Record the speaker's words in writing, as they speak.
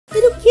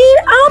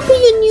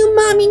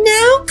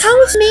Come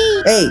with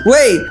me. Hey,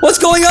 wait, what's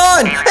going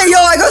on? Hey, yo,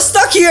 I got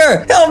stuck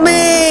here. Help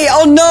me.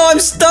 Oh no, I'm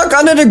stuck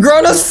under the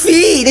grown-up's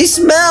feet. They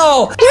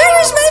smell.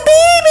 Where is my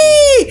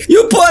baby?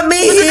 You put me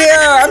here.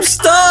 I'm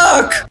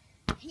stuck.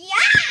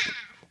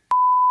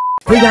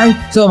 Hey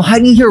guys, so I'm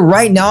hiding here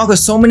right now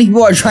because so many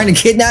people are trying to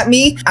kidnap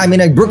me. I'm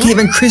in a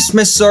Brookhaven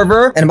Christmas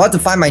server and I'm about to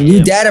find my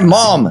new dad and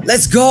mom.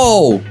 Let's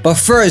go. But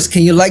first,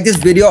 can you like this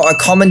video or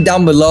comment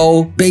down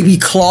below baby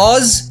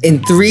claws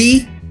in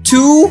 3,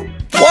 2,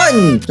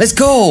 1. Let's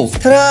go.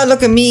 Ta-da,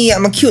 look at me.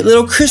 I'm a cute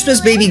little Christmas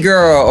baby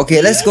girl.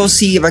 Okay, let's go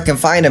see if I can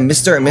find a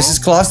Mr. and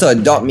Mrs. Claus to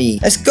adopt me.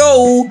 Let's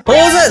go. What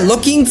was that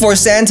looking for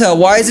Santa?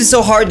 Why is it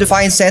so hard to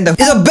find Santa?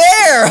 It's a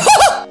bear.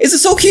 Is it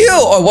so cute?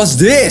 Oh, what's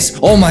this?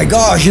 Oh my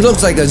gosh, he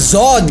looks like a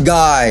Zod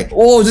guy.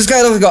 Oh, this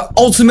guy looks like an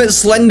ultimate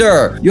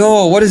slender.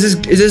 Yo, what is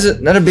this? Is this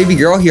another baby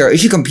girl here?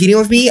 Is she competing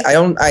with me? I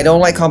don't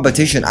like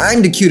competition.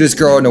 I'm the cutest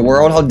girl in the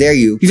world. How dare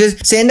you? He says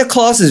Santa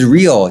Claus is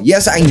real.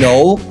 Yes, I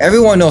know.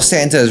 Everyone knows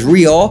Santa is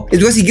real.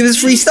 It's because he gives us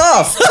free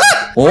stuff.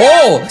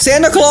 Oh,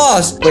 Santa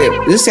Claus. Wait,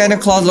 this Santa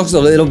Claus looks a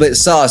little bit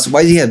sus.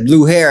 Why does he have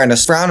blue hair and a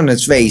frown on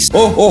his face?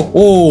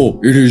 Oh,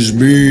 it is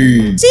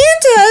me.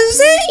 Santa, is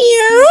that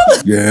you?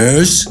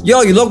 Yes.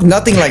 Yo, you look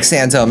nothing like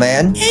Santa,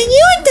 man. Can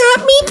you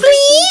adopt me,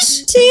 please?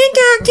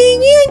 Santa,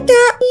 can you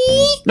adopt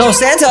me? No,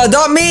 Santa,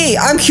 adopt me.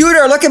 I'm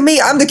cuter. Look at me.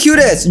 I'm the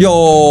cutest.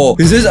 Yo,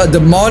 is this a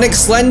demonic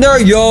slender?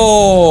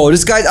 Yo,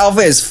 this guy's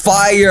outfit is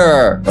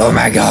fire. Oh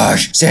my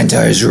gosh,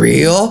 Santa is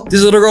real?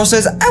 This little girl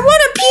says, I want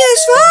a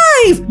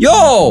PS5.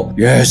 Yo,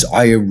 yes,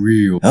 I am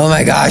real. Oh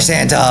my gosh,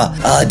 Santa,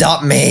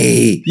 adopt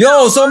me.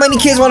 Yo, so many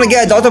kids want to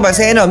get adopted by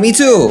Santa. Me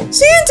too.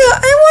 Santa,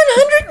 I want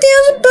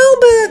 100,000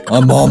 Boba.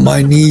 I'm on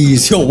my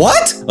knees. Yo,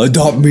 what?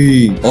 Adopt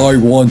me. I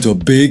want a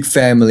big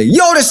family.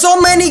 Yo, there's so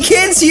many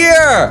kids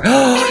here.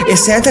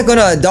 Is Santa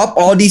gonna adopt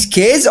all these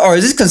kids or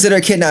is this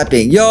considered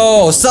kidnapping?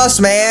 Yo, sus,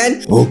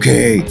 man.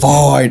 Okay,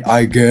 fine,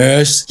 I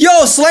guess.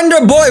 Yo,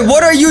 slender boy,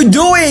 what are you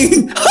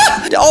doing?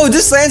 Oh,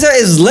 this Santa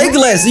is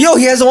legless. Yo,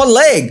 he has one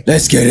leg.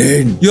 Let's get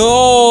in.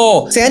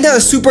 Yo, Santa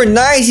is super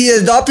nice.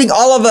 He's adopting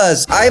all of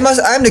us. I'm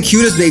the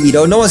cutest baby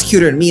though. No one's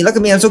cuter than me. Look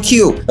at me, I'm so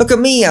cute. Look at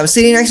me, I'm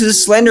sitting next to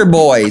this slender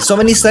boy. So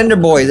many slender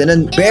boys and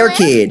then bear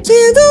kid.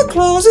 Santa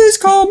Claus is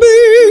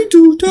coming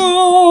to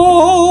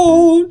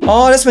town.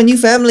 Oh, that's my new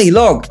family.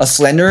 Look, a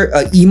slender,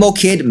 emo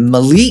kid,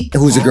 Malik,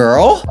 who's a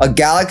girl, a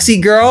galaxy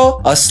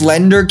girl, a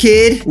slender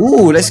kid.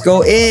 Ooh, let's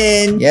go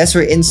in. Yes,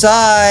 we're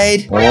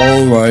inside.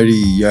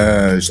 Alrighty,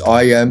 yes,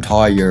 I am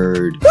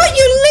tired. What,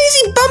 you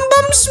lazy bum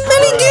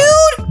smelly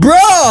dude?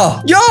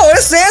 Bruh! Yo,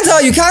 it's Santa.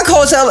 You can't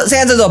call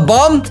Santa a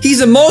bum. He's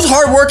the most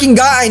hardworking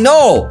guy I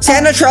know.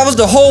 Santa travels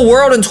the whole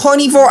world in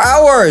 24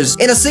 hours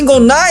in a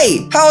single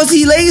night. How is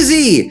he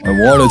lazy? I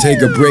want to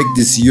take a break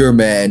this year,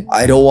 man.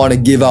 I don't want to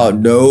give out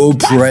no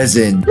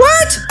present.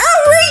 What?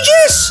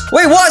 Outrageous!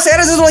 Wait, what? Santa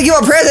doesn't want to give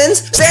out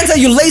presents? Santa,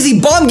 you lazy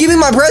bum, give me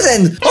my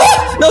present.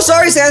 Oh, no,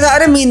 sorry, Santa. I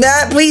didn't mean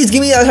that. Please,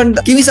 give me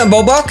some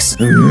Roblox.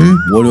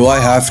 What do I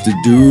have to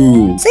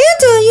do?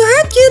 Santa, you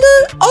have to give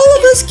all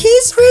of us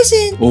kids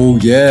presents. Oh,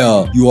 yeah.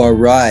 You are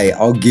right.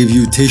 I'll give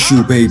you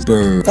tissue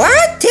paper.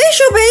 What?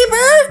 Tissue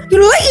paper?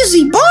 You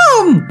lazy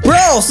bum!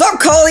 Bro, stop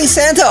calling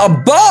Santa a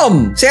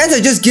bum.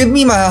 Santa, just give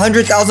me my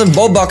 100,000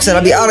 Robux and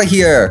I'll be out of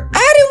here.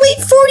 I didn't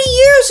wait 40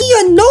 years. He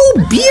a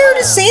no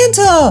beard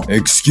Santa.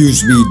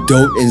 Excuse me,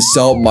 don't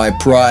insult my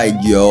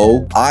pride,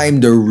 yo. I'm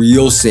the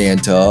real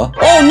Santa.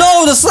 Oh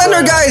no, the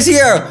slender guy is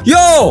here. Yo!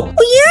 Oh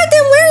yeah,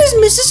 then where is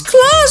Mrs.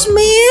 Claus,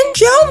 man?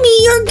 Show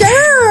me your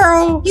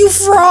girl, you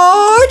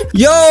fraud.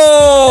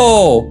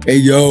 Yo! Hey,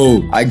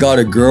 yo, I got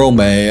a girl,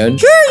 man.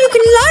 Sure, you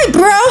can lie,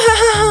 bro. Ha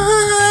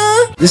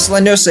ha ha. This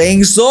slender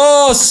saying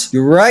sauce.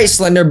 You're right,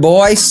 slender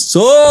boy.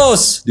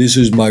 Sauce. This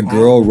is my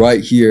girl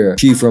right here.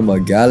 She from a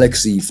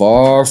galaxy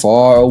far,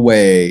 far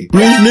away.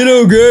 This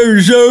little girl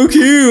is so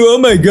cute. Oh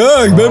my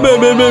gosh.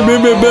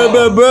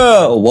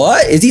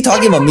 What? Is he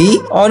talking about me?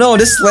 Oh no,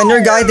 this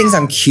slender guy thinks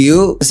I'm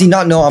cute. Does he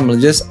not know I'm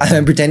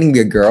pretending to be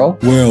a girl?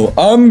 Well,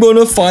 I'm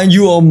gonna find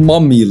you a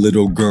mommy,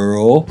 little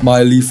girl.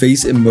 Smiley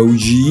face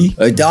emoji.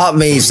 Adopt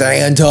me,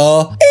 Santa.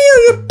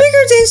 Ew, you're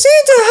bigger than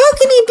Santa. How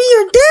can he be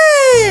your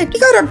dad? You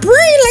got a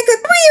brain like a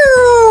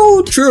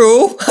 3-year-old.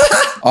 True.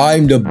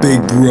 I'm the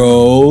big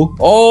bro.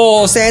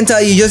 Oh,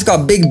 Santa, you just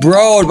got big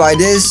broed by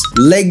this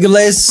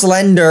legless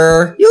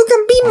slender. You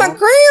can be my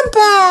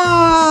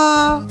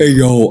grandpa. Hey,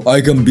 yo,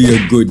 I can be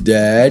a good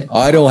dad.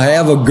 I don't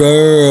have a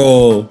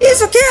girl.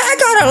 It's okay. I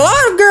got a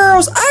lot of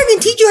girls. I can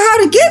teach you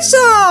how to get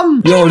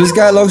some. Yo, this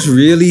guy looks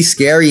really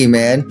scary,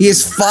 man. He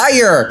is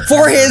fire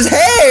for his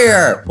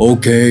hair.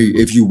 Okay,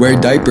 if you wear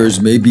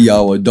diapers, maybe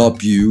I'll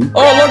adopt you.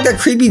 Oh, look, that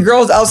creepy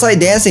girl's outside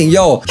dancing.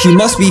 Yo, she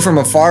must be from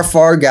a far,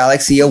 far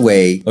galaxy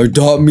away.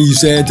 Adopt me,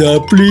 Santa,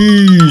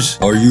 please.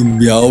 Are you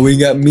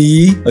meowing at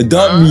me?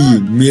 Adopt me.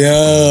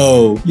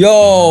 Meow.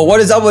 Yo, what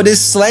is up with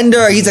this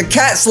slender? He's a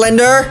cat,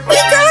 slender. We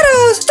got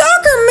a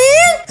stalker,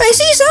 man. I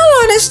see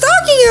someone is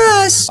stalking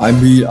us. I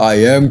mean, I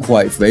am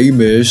quite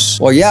famous.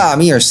 Well, yeah, I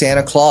mean, you're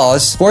Santa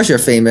Claus. Of course you're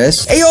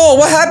famous. Hey, yo,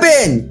 what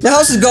happened? The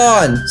house is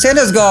gone.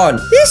 Santa's gone.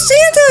 This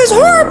Santa is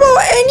horrible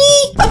and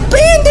he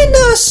abandoned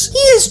us. He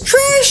is is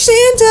trash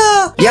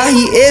Santa. Yeah,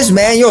 he is,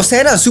 man. Yo,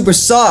 Santa's super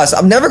sus.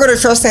 I'm never gonna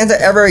trust Santa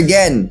ever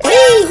again.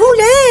 Hey, who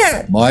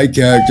that? My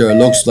character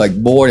looks like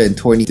more than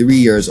 23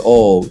 years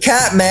old.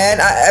 Cat, man.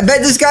 I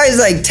bet this guy is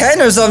like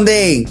 10 or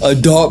something.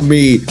 Adopt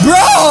me.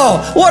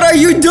 Bro, what are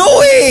you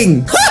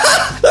doing?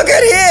 Look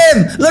at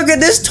him. Look at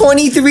this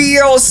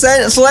 23-year-old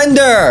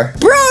Slender.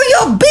 Bro,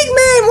 you're a big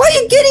man. Why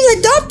are you getting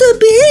adopted?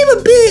 Behave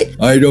a bit.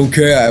 I don't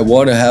care. I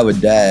want to have a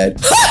dad.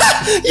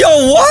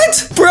 Yo,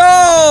 what?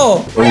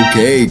 Bro.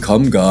 Okay,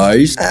 come,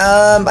 guys.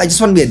 I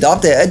just want to be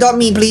adopted. Adopt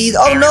me, please.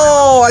 Oh,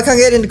 no. I can't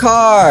get in the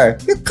car.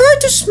 Your car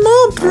too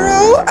small,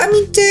 bro. I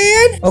mean,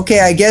 Dad. Okay,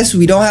 I guess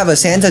we don't have a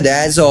Santa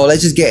dad, so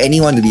let's just get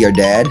anyone to be our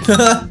dad.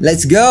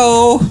 Let's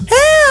go.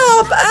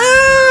 Help!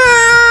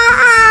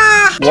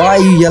 Why are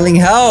you yelling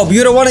help?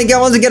 You don't want to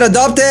get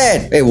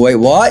adopted. Hey, wait,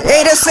 what?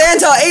 Hey, that's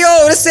Santa. Hey,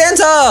 yo, that's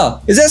Santa.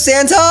 Is that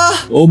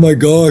Santa? Oh my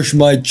gosh,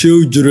 my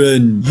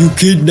children. You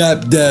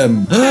kidnapped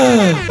them.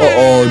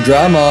 Uh-oh,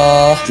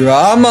 drama.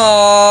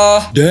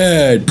 Drama.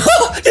 Dad.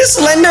 This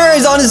Slender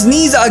is on his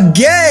knees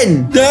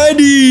again.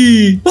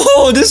 Daddy.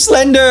 Oh, this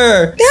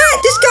Slender. Dad,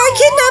 this guy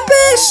kidnapped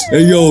us.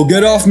 Hey, yo,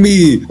 get off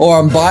me or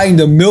I'm buying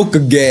the milk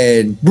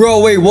again. Bro,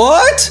 wait,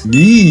 what?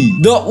 Me?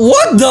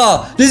 What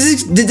the?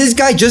 Did this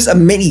guy just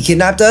admit he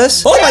kidnapped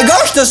us? Oh my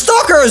gosh, the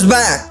stalker is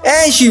back.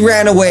 And she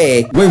ran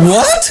away. Wait,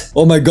 what?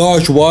 Oh my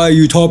gosh, why are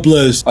you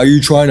topless? Are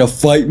you trying to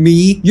fight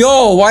me?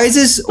 Yo, why is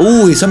this?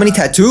 Ooh, so many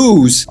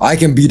tattoos. I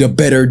can be the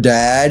better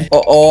dad.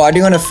 Uh-oh, are they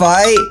gonna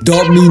fight?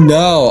 Adopt me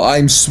now.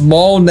 I'm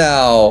small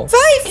now.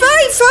 Fight,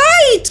 fight,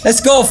 fight.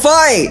 Let's go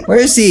fight. Where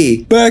is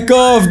he? Back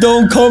off.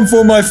 Don't come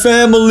for my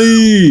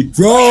family.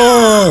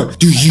 Roar. Bro,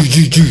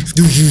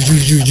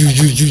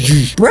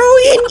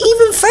 he ain't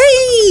even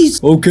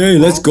face. Okay,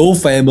 let's go,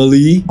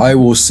 family. I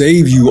will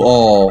save you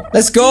all.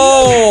 Let's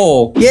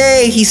go.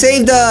 Yay, he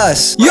saved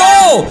us.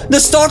 Yo, the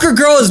stalker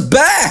girl is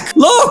back.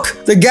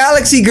 Look, the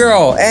galaxy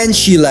girl. And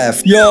she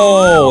left.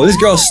 Yo, this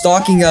girl's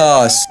stalking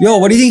us. Yo,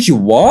 what do you think she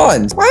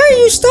wants? Why are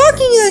you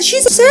stalking us?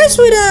 She's obsessed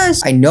with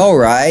us. I know,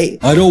 right?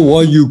 I don't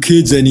want you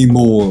kids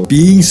anymore.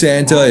 Being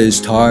Santa is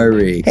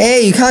tiring.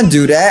 Hey, you can't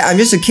do that. I'm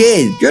just a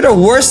kid. You're the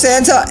worst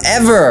Santa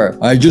ever.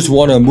 I just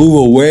want to move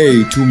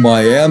away to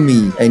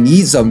Miami and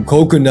eat some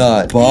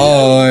coconut.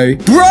 Bye.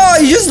 Bro,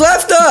 you just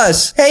left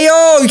us. Hey,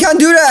 yo, you can't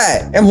do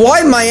that. And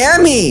why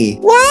Miami?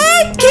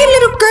 What? Okay,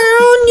 little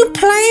girl, new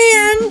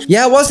plan.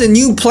 Yeah, what's the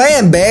new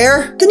plan,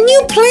 Bear? The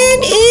new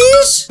plan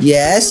is...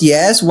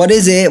 Yes. What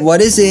is it?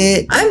 What is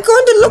it? I'm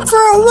going to look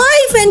for a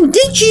wife and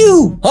ditch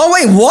you. Oh,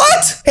 wait,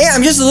 what? Hey,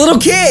 I'm just a little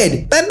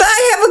kid.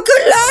 Bye-bye, have a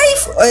good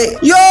life. Wait,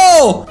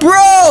 yo,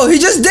 bro, he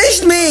just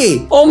dished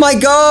me. Oh, my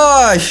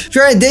gosh.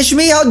 Trying to dish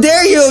me? How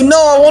dare you? No,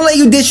 I won't let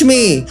you dish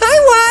me. Hi,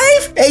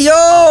 wife. Hey,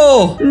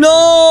 yo.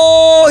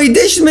 No, he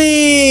dished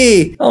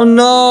me. Oh,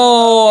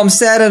 no. I'm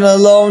sad and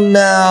alone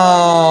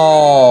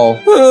now.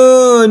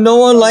 No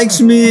one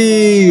likes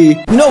me.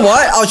 You know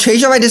what? I'll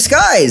change out my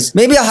disguise.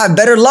 Maybe I'll have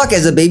better luck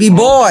as a baby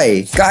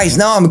boy. Guys,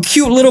 now I'm a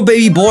cute little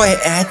baby boy,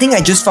 and I think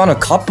I just found a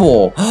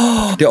couple.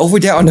 They're over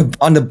there on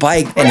the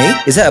bike. And hey,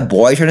 is that a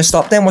boy trying to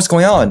stop them? What's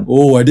going on?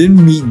 Oh, I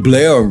didn't meet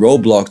Blair on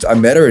Roblox. I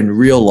met her in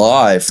real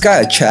life. This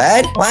guy a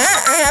Chad? What?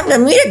 I have to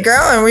meet a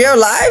girl in real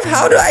life?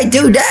 How do I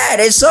do that?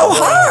 It's so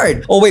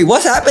hard. Oh, wait,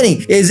 what's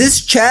happening? Is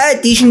this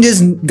Chad teaching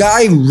this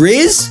guy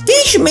Riz?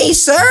 Teach me,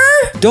 sir.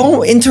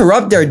 Don't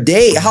interrupt their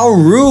date. How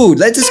rude.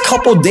 Let this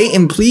couple date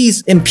in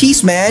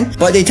peace, man.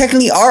 But they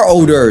technically are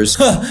ODERS.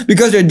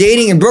 Because they're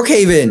dating in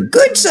Brookhaven.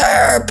 Good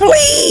sir,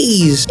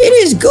 please. It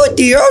is good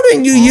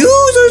deodorant you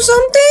use or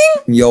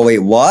something? Yo, wait,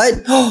 what?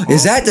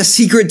 Is that the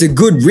secret to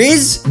good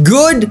Riz?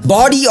 Good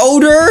body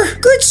odor?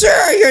 Good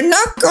sir, you're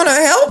not gonna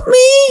help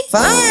me?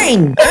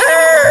 Fine.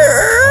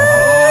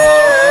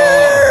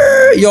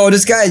 Yo,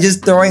 this guy is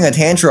just throwing a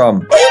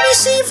tantrum.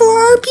 ABC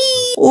for RP.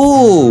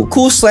 Ooh,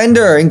 cool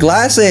Slender and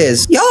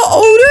glasses. Y'all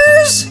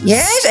ODERS?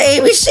 Yes,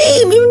 ABC.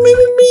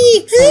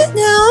 Me.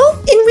 No.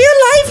 In real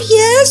life,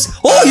 yes.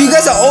 Oh, you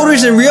guys are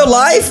ODERS in real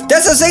life?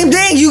 That's the same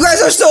thing. You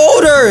guys are still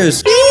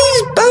ODERS.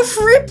 Please, buff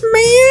rip,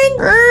 man.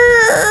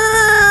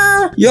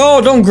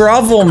 Yo, don't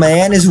grovel,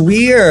 man. It's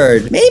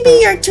weird. Maybe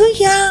you're too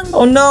young.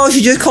 Oh no,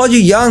 she just called you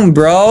young,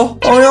 bro.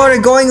 Oh no,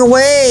 they're going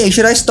away.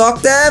 Should I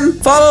stalk them?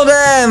 Follow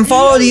them.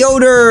 Follow the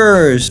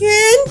ODERS.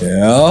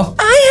 Yeah?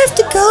 I have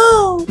to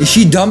go. Is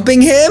she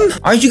dumping him?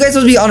 Aren't you guys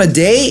supposed to be on a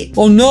date?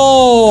 Oh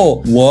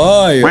no.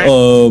 Why? You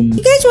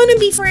guys want to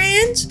be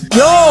friends?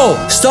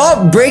 Yo,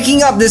 stop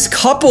breaking up this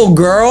couple,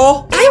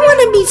 girl. I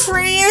want to be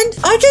friends.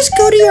 I'll just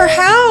go to your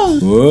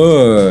house.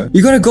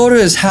 You're gonna go to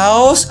his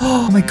house?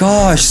 Oh my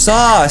gosh,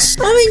 sauce.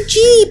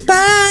 OMG,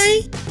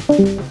 bye.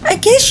 I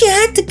guess you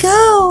had to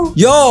go.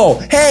 Yo,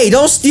 hey,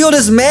 don't steal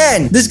this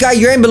man. This guy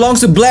urine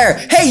belongs to Blair.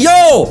 Hey,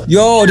 yo,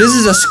 this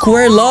is a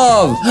square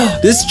love.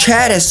 This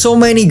Chad has so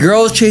many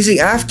girls chasing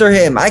after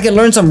him. I can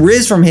learn some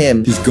Riz from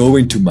him. He's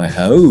going to my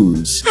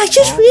house. I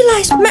just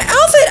realized my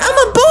outfit.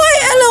 I'm a boy,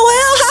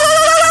 LOL.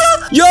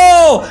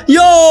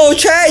 Yo,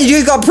 Chad,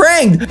 you got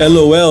pranked.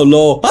 LOL,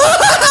 lol.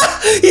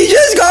 He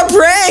just got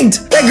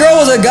pranked. That girl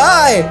was a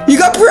guy. He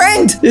got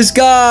pranked. This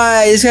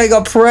guy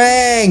got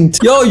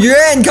pranked. Yo,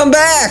 Yuan, come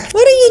back.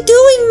 What are you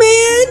doing,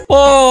 man?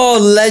 Oh,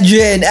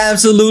 legend.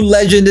 Absolute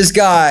legend, this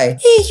guy.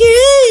 Hey, you're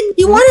in.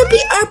 You want to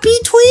be our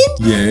B-twin?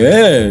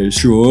 Yeah,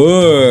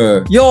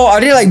 sure. Yo, are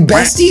they like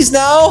besties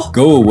now?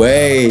 Go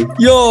away.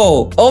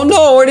 Yo. Oh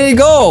no, where did he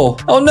go?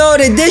 Oh no,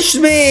 they ditched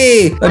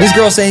me. Oh, this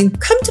girl saying,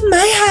 Come to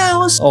my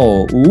house.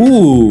 oh,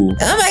 ooh.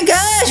 Oh my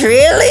gosh,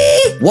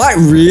 really? What,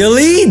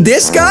 really?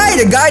 This guy?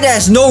 The guy that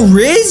has no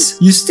riz?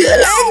 You still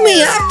Like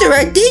me after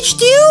I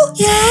ditched you?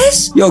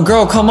 Yes. Yo,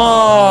 girl, come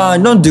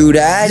on. Don't do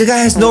that. The guy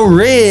has no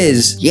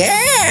riz.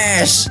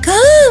 Yes.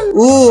 Come.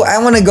 Ooh, I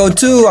want to go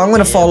too. I'm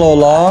going to follow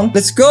along.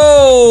 Let's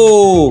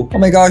go. Oh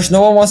my gosh,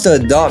 no one wants to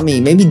adopt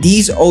me. Maybe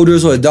these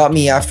oders will adopt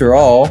me after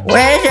all.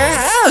 Where's your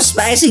house,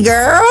 spicy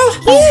girl?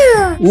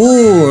 Here.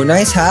 Ooh,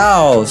 nice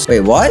house.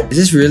 Wait, what? Is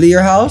this really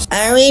your house?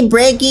 Are we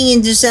breaking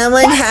into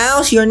someone's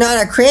house? You're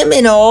not a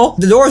criminal.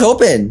 The door's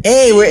open.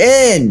 Hey,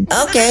 we're in.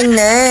 Okay,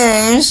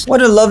 nice.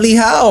 What a lovely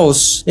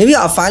house. Maybe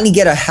I'll finally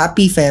get a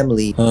happy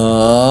family.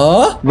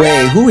 Huh?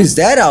 Wait, who is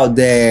that out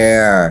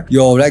there?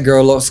 Yo, that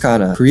girl looks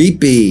kind of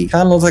creepy.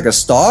 Kind of looks like a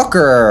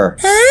stalker.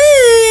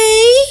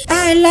 Hi.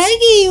 I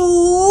like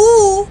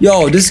you.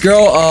 Yo, this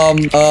girl,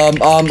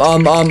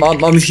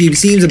 she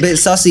seems a bit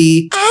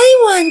sussy. I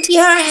want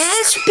your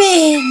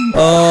husband.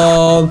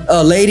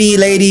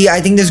 Lady,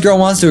 I think this girl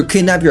wants to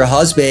kidnap your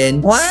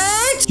husband.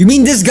 What? You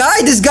mean this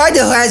guy? This guy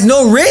that has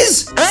no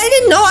riz? I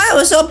didn't know I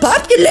was so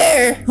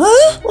popular.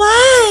 Huh?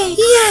 Why?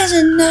 He has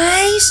a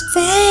nice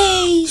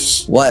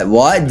face.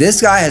 What? This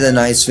guy has a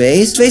nice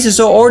face. His face is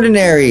so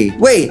ordinary.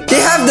 Wait, they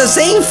have the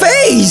same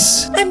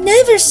face. I've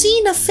never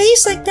seen a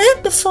face like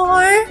that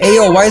before. Hey,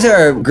 yo, why is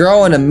there a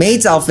girl in a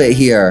maid's outfit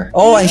here?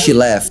 Oh, and she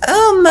left.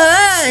 Oh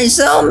my,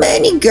 so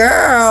many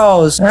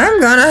girls. I'm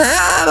gonna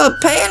have a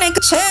panic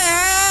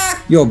attack.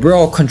 Yo,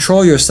 bro,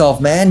 control yourself,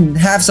 man.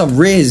 Have some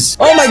riz.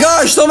 Oh my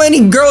gosh, so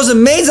many girls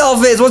in maid's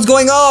outfits. What's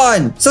going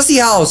on? Sussy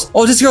house.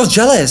 Oh, this girl's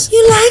jealous.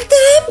 You like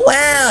them?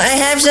 Wow, I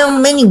have so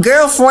many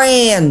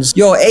girlfriends.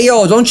 Yo,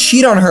 Ayo, don't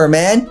cheat on her,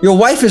 man. Your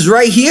wife is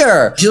right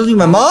here. She'll be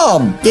my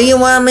mom. Do you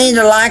want me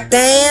to like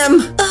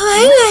them? Oh,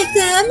 I like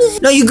them.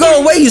 No, you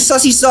go away, you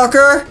sussy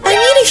sucker. I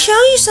need to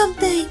show you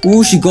something.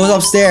 Ooh, she goes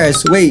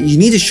upstairs. Wait, you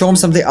need to show him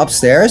something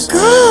upstairs?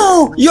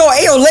 Go. Yo,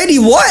 Ayo, lady,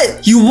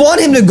 what? You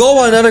want him to go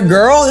on another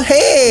girl?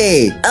 Hey.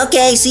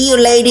 Okay, see you,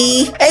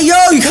 lady. Hey,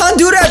 yo, you can't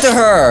do that to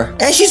her.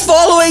 And she's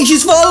following.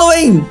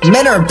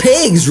 Men are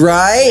pigs,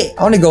 right?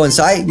 I want to go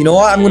inside. You know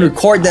what? I'm going to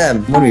record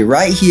them. I'm going to be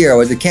right here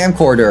with the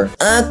camcorder.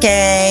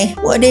 Okay.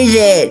 What is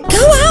it? Go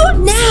out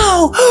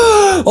now.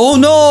 Oh,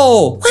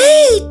 no.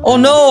 Wait. Oh,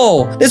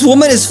 no. This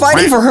woman is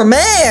fighting for her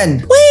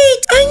man.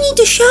 Wait, I need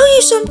to show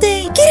you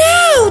something. Get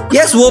out.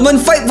 Yes, woman,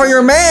 fight for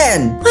your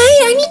man. Wait,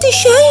 I need to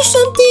show you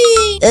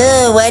something.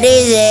 Oh, what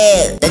is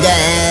it?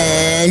 Ta-da.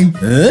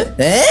 Huh?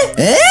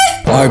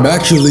 I'm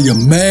actually a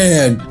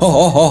man.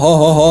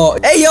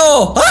 Hey,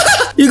 yo.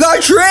 You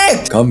got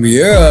tricked. Come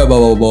here,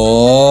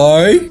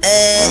 boy.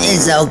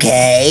 It's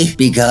okay.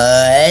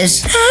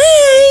 Because...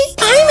 Hi.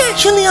 I'm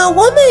actually a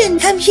woman.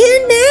 I'm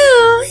here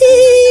now.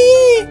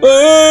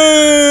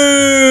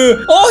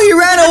 Oh, he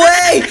ran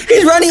away.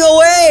 He's running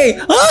away.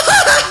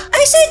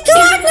 I said go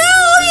out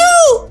now,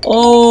 you.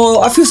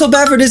 Oh, I feel so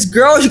bad for this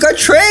girl. She got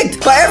tricked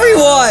by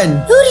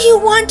everyone. Who do you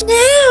want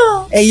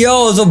now? Hey,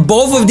 yo, so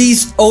both of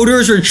these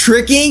oders are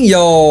tricking?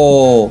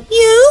 Yo.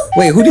 You?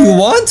 Wait, who do you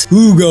want?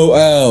 Who go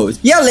out?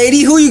 Yeah,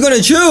 lady, who are you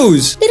gonna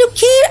choose? Little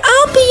kid,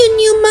 I'll be your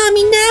new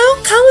mommy now.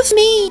 Come with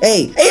me.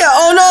 Hey,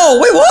 oh no,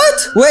 wait,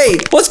 what?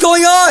 Wait, what's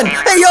going on?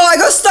 Hey, yo, I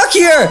got stuck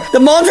here. The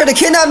mom tried to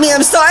kidnap me.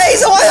 I'm stuck. Hey,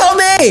 someone help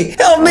me.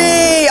 Help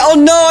me. Oh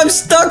no, I'm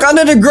stuck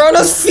under the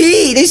grown-up's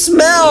feet. They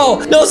smell.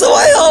 No,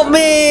 someone help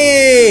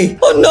me.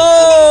 Oh no.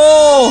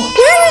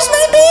 Where is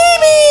my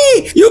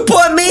baby? You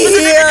put me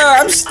here.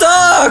 I'm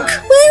stuck.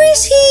 Where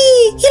is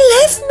he? He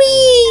left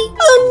me.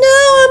 Oh no,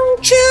 I'm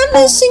just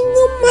a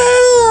single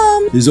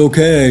mom. It's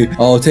okay.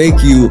 I'll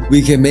take you.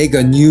 We can make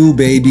a new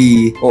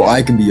baby. Or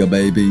I can be a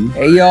baby.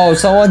 Hey, yo,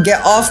 someone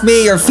get off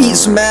me. Your feet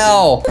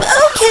smell.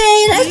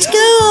 Okay, let's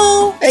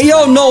go. Hey,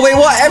 yo, no, wait,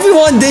 what?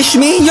 Everyone dish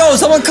me? Yo,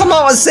 someone come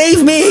out and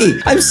save me.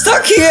 I'm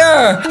stuck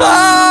here.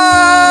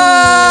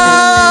 Ah!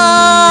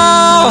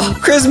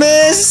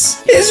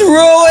 Christmas is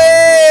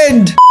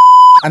ruined.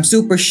 I'm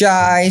super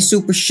shy.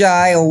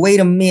 Oh, wait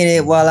a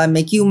minute while I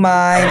make you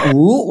mine.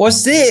 Ooh,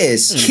 what's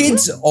this?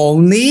 Kids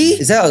only?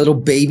 Is that a little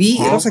baby?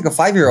 It looks like a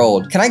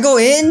 5-year-old. Can I go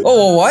in?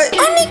 Oh, what?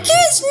 Only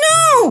kids,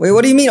 no. Wait,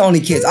 what do you mean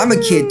only kids? I'm a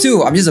kid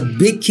too. I'm just a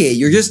big kid.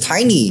 You're just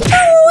tiny.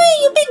 Oh,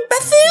 wait, you big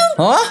buffoon.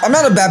 Huh? I'm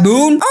not a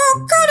baboon.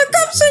 Oh, God, the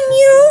cups on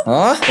you.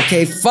 Huh?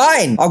 Okay,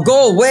 fine. I'll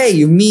go away,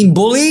 you mean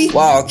bully.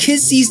 Wow,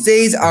 kids these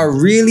days are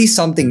really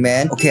something,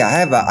 man. Okay, I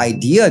have an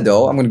idea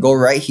though. I'm gonna go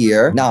right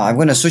here. Now, I'm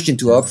gonna switch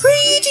into a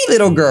pretty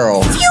little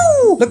girl.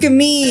 Phew. Look at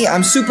me.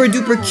 I'm super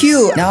duper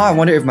cute. Now I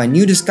wonder if my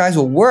new disguise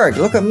will work.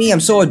 Look at me.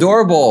 I'm so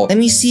adorable. Let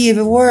me see if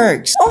it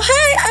works. Oh,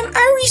 hi, I'm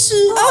Arisu.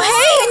 Oh,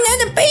 hey,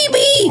 another baby.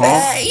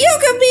 You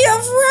can be a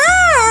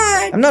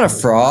fraud. I'm not a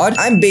fraud.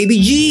 I'm Baby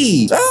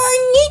G. So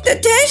I need to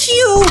test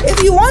you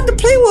if you want to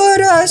play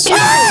with us.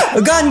 Ah!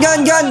 A gun,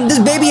 gun, gun. This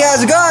baby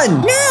has a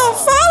gun. Now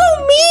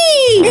follow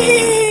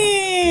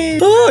me.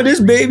 Oh, this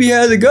baby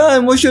has a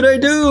gun. What should I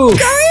do?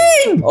 Go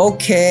in.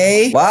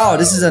 Okay. Wow,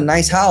 this is a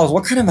nice house.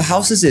 What kind of a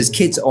house is this?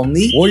 Kids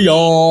only? Oh,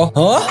 y'all.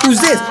 Huh? Who's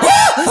this?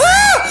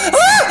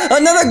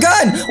 Another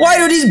gun! Why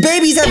do these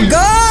babies have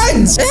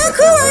guns? Look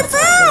who I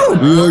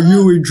found!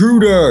 You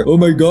intruder! Oh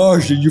my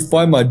gosh, did you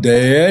find my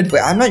dad?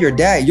 Wait, I'm not your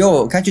dad.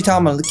 Yo, can't you tell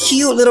I'm a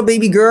cute little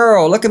baby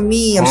girl? Look at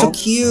me, I'm so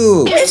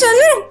cute. It's a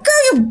little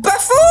girl, you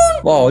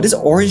buffoon! Whoa, this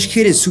orange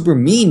kid is super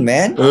mean,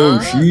 man. Oh,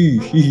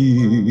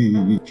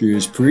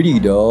 she's pretty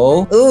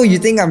though. Oh, you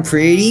think I'm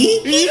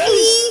pretty?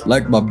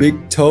 Like my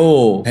big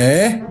toe.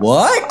 Huh?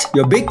 What?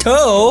 Your big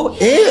toe?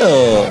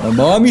 Ew. My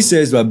mommy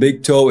says my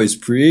big toe is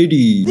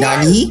pretty.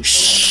 Nani?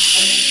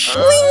 We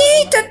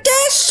need to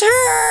test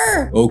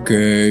her!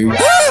 Okay.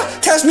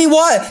 Test me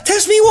what?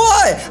 Test me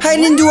what? I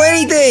didn't do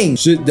anything.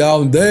 Sit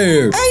down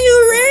there. Are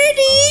you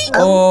ready?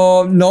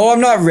 No, I'm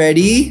not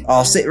ready.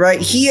 I'll sit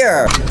right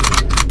here.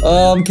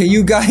 Can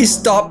you guys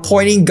stop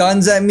pointing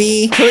guns at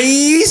me,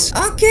 please?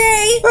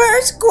 Okay,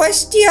 first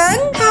question.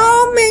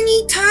 How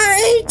many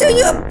times do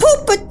you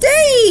poop a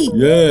day?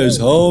 Yes,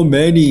 how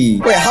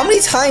many? Wait, how many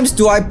times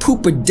do I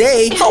poop a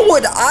day? How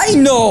would I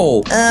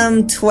know?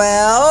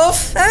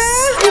 12?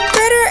 You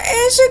better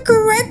answer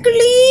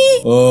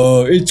correctly.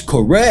 It's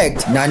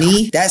correct.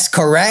 Nani? That's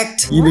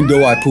correct. Even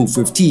though I poop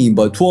 15,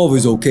 but 12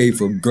 is okay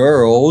for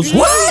girls.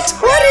 What?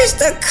 What is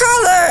the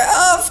color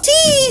of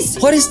teeth?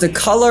 What is the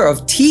color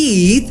of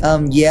teeth?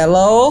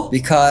 Yellow,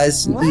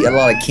 because you eat a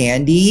lot of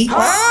candy.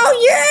 Oh,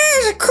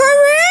 yes,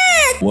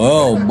 correct.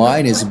 Well,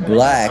 mine is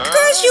black.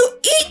 Because you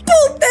eat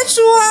poop, that's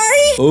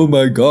why. Oh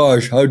my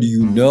gosh, how do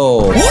you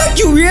know? What?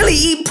 You really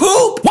eat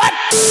poop? What?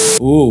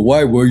 Oh,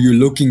 why were you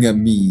looking at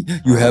me?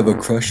 You have a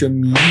crush on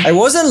me? I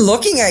wasn't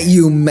looking at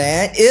you,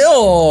 man.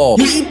 Ew.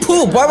 You eat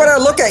poop. Why would I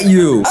look at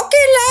you?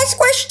 Okay, last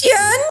question.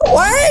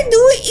 Why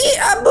do we eat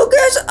our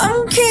boogers,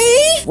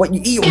 okay? What,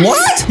 you eat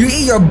what? You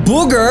eat your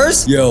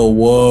boogers? Yo,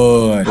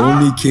 what?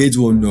 Only kids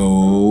will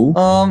know.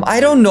 I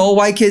don't know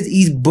why kids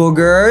eat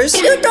boogers.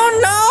 You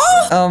don't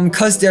know?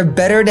 Cause they're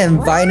better than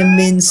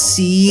vitamin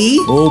C.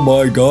 Oh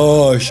my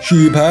gosh,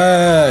 she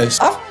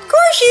passed. Of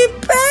course she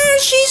passed.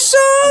 She's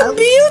so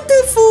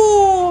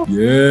beautiful.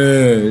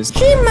 Yes.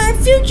 She's my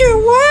future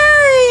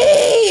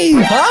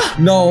wife. Huh?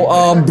 No,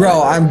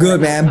 bro, I'm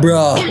good, man,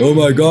 bro. Oh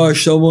my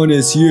gosh, someone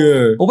is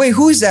here. Oh wait,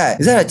 who is that?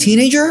 Is that a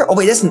teenager? Oh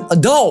wait, that's an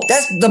adult.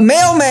 That's the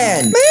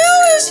mailman.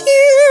 Mail is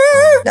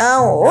here.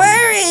 Don't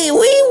worry,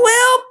 we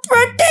will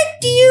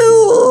protect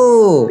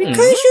you.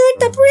 Because you're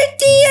the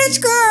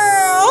prettiest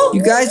girl.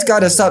 You guys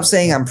gotta stop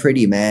saying I'm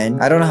pretty, man.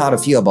 I don't know how to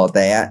feel about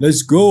that.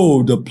 Let's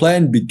go. The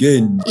plan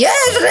begins.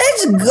 Yes,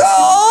 let's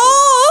go.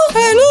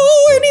 Hello,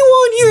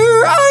 anyone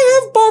here? I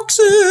have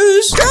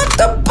boxes. Drop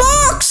the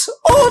box,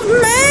 old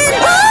man.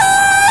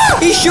 Ah!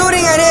 He's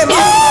shooting at him.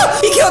 Ah!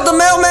 He killed the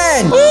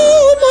mailman.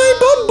 Oh,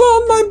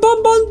 my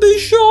bum been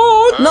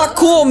shot. Not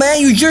cool,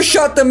 man. You just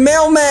shot the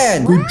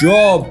mailman. Good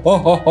job.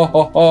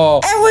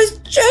 I was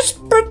just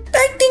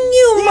protecting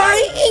you,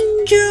 my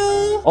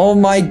angel. Oh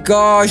my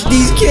gosh,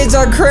 these kids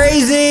are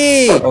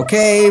crazy.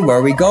 Okay, where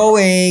are we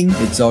going?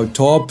 It's our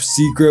top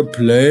secret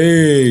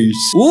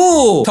place.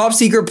 Ooh, top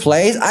secret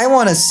place? I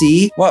want to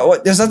see.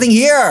 What? There's nothing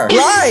here.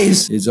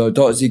 Lies. It's our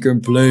top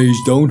secret place.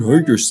 Don't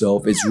hurt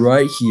yourself. It's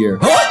right here.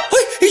 Huh?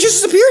 Wait, he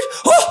just disappeared?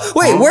 Oh,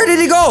 wait, where did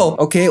he go?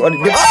 Okay, what?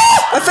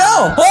 I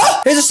fell.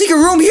 Oh, there's a secret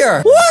room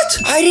here. What?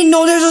 I didn't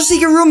know there's a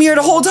secret room here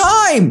the whole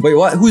time. Wait,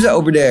 what? Who's that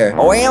over there?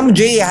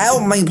 OMG,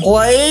 help me,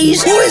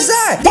 please. Who is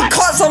that? He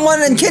caught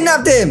someone and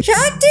kidnapped him.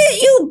 Shut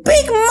it, you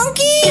big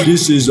monkey.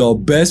 This is our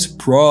best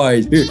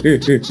prize. These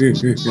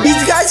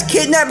guys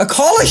kidnapped a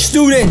college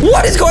student.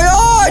 What is going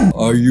on?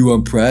 Are you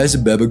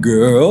impressed, baby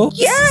girl?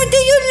 Yeah, do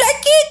you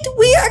like it?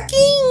 We are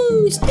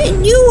kings,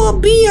 and you will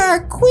be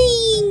our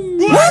queen.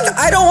 What?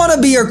 I don't want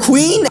to be your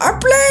queen. Our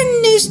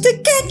plan is to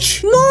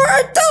catch more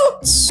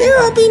adults. There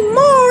will be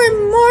more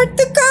and more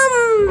to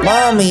come.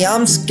 Mommy,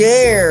 I'm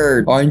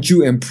scared. Aren't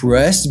you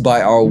impressed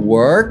by our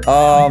work?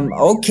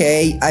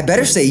 Okay. I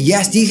better say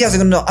yes. These guys are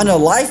gonna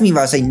unalive me if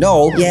I say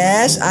no.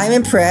 Yes, I'm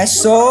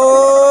impressed.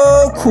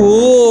 So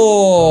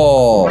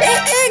cool.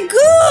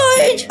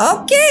 Good.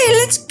 Okay,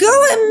 let's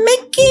go and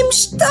make him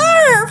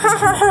starve.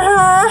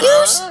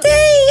 You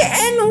stay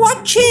and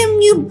watch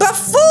him, you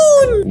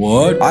buffoon.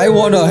 What? I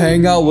want to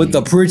hang out with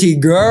the pretty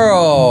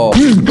girl.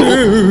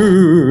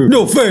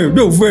 No fair,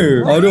 no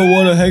fair. I don't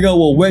want to hang out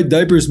with wet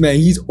diapers, man.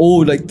 He's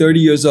old, like 30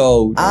 years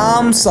old.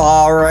 I'm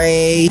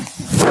sorry.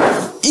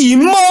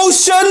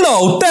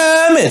 Emotional,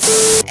 damn it.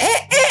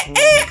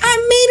 I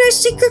made a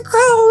secret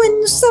call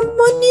and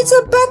someone is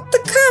about to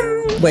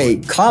come.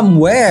 Wait, come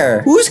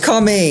where? Who's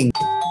coming?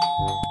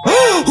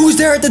 Who's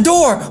there at the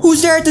door?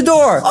 Who's there at the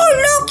door?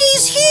 Oh, look,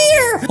 he's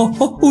here.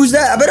 Who's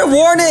that? I better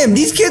warn him.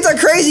 These kids are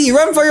crazy.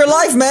 Run for your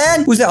life,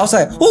 man. Who's that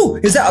outside? Oh,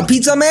 is that a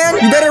pizza man?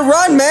 You better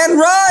run, man.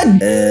 Run.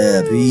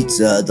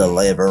 Pizza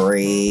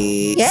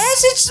delivery.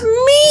 Yes, it's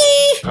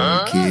me.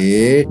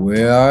 Okay.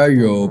 Where are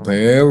your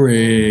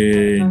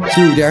parents?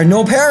 Dude, there are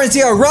no parents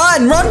here.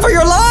 Run. Run for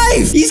your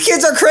life. These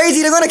kids are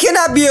crazy. They're gonna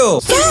kidnap you.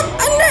 Stop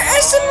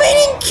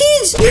underestimating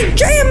kids, you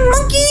giant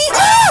monkey.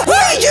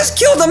 Oh, he just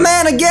killed a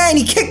man again.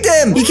 He kicked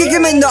him. He kicked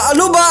him in the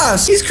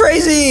alubas. He's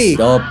crazy.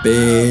 Stop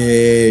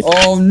it.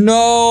 Oh,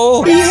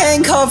 no. He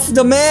handcuffed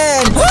the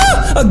man.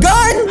 A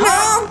gun.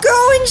 Now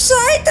go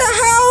inside the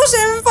house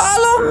and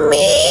follow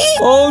me.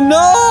 Oh,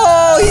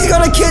 no. He's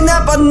gonna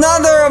kidnap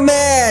another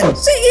man.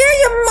 Sit here,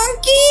 you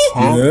monkey.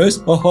 Yes.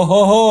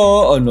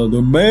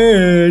 Another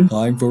man.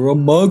 Time for a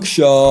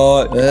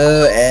mugshot.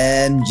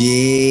 OMG.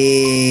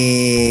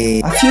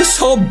 I feel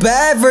so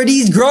bad for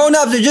these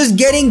grown-ups. They're just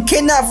getting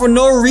kidnapped for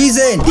no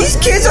reason. These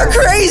kids are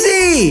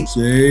crazy.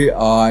 Say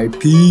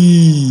IP.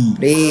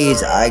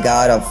 Please, I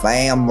got a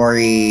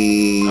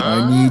family.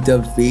 I need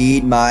to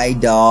feed my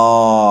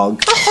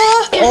dog.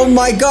 Oh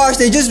my gosh,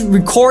 they're just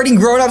recording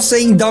grown-ups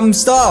saying dumb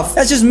stuff.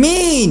 That's just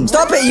mean.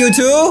 Stop it, you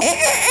two.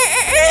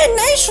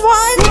 Nice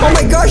one. Oh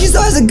my gosh, he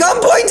still has a gun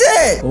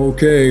pointed.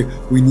 Okay,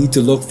 we need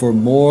to look for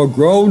more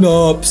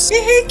grown-ups.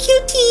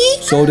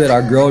 Cutie. So that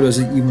our girl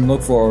doesn't even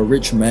look for a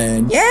rich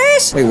man.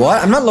 Yes. Wait,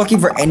 what? I'm not looking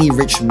for any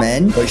rich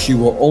men, but she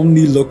will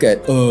only look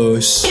at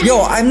us.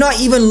 Yo, I'm not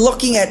even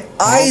looking at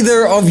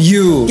either of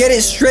you. Get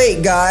it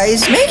straight,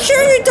 guys. Make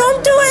sure you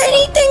don't do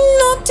anything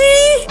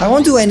naughty. I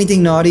won't do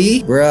anything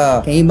naughty.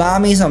 Bruh, can you buy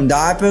me some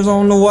diapers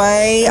on the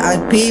way? I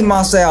peed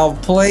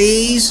myself,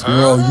 please.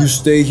 Girl, you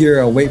stay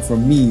here and wait for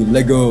me.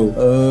 Let go.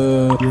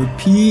 Your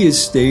pee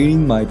is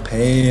staining my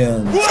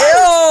pants.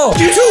 Ew!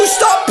 You two,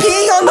 stop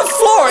peeing on the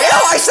floor.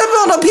 Ew, I stepped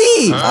on the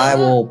pee. I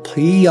will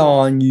pee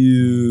on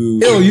you.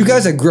 Ew, you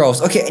guys are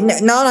gross. Okay,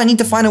 now I need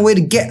to find a way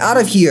to get out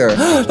of here.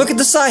 Look at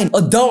the sign.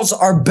 Adults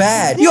are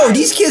bad. Yo,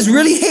 these kids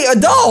really hate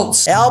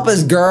adults. Help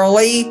us,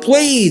 girly.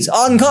 Please,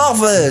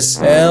 uncuff us.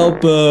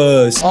 Help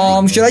us.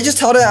 Should I just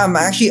tell them I'm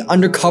actually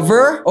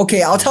undercover?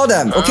 Okay, I'll tell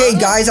them. Okay,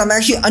 guys, I'm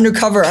actually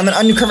undercover. I'm an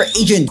undercover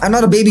agent. I'm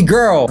not a baby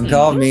girl.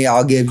 Uncuff me,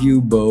 I'll give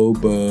you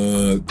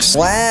Bobucks.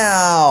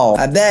 Wow,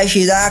 I bet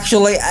she's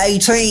actually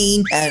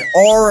 18 and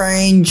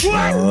orange.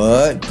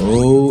 What?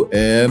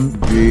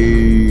 OMG.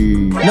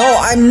 No,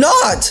 I'm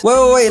not.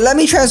 Wait, let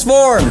me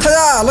transform.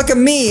 Ta-da, look at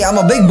me. I'm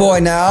a big boy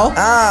now.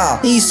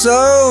 He's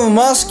so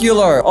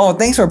muscular. Oh,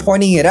 thanks for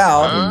pointing it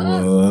out.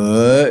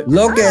 What?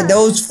 Look at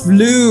those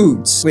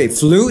flutes. Wait,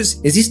 flutes?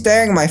 Is he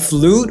staring at my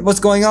flute? What's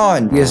going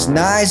on? He has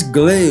nice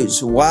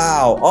glutes.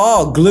 Wow.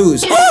 Oh,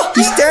 glutes.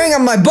 He's staring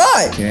at my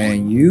butt.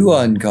 Can you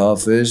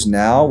uncuff us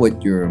now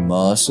with your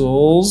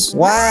muscles?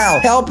 Wow.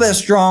 Help us,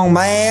 strong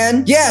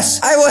man. Yes,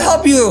 I will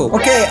help you.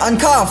 Okay,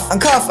 uncuff.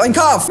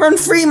 Run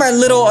free, my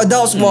little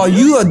adults. While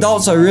you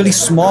adults are really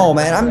small,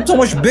 man. I'm so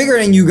much bigger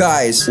than you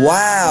guys.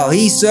 Wow,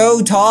 he's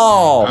so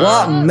tall.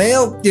 What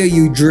milk do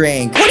you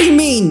drink? What do you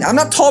mean? I'm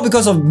not tall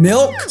because of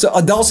milk? So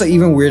adults are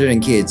even weirder than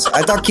kids.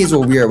 I thought kids were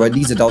weird, but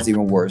these adults are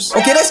even worse.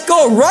 Okay, let's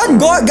go. Run,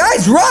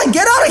 guys, run.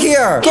 Get out of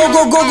here. Go.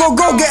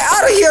 Get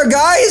out of here,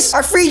 guys.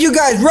 I freed you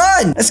guys.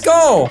 Run. Let's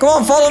go. Come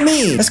on, follow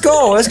me. Let's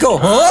go.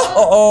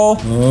 Huh?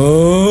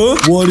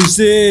 What is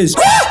this?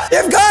 They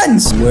have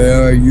guns.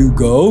 Where are you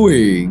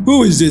going?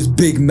 Who is this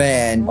big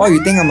man? Oh,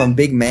 you think I'm a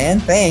big man?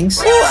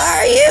 Thanks. Who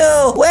are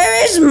you?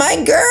 Where is my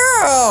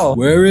girl?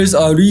 Where is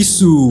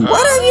Arisu?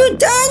 What have you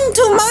done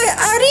to my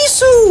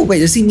Arisu? Wait,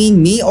 does he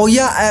mean me? Oh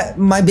yeah,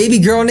 my baby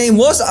girl name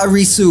was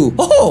Arisu.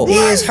 Oh, it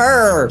is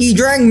her. He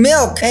drank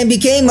milk and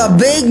became a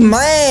big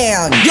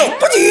man. Yo,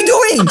 what are you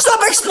doing?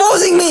 Stop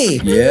exposing me.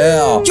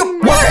 Yeah. Yo,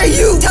 why are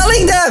you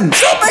telling them?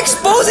 Stop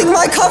exposing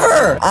my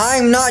cover.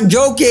 I'm not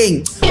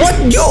joking. What?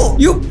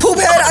 You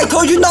poophead. I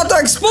told you not to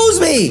expose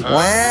me.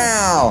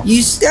 Wow.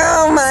 You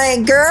stole my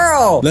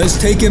girl. Let's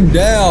take him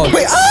down.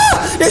 Wait,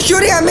 they're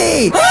shooting at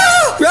me.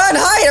 Run,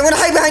 hide. I'm gonna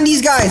hide behind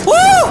these guys.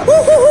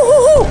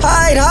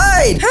 Hide.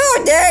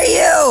 How dare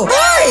you?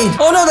 Hide.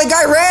 Oh no, the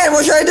guy ran.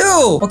 What should I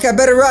do? Okay, I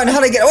better run. How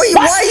do I get? Wait,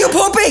 why are you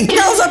pooping?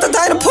 Now's not the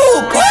time to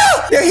poop.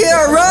 They're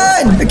here.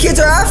 Run. The kids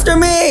are after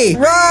me.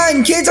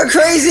 Run. Kids are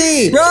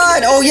crazy.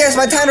 Run. Oh yes,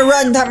 my time to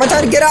run. My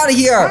time to get out of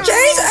here.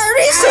 Chase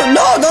Arisu.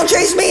 No, don't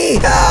chase me.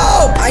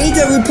 Help. I need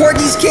to report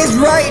these kids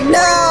right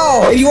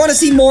now. If you want to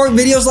see more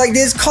videos like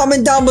this,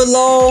 comment down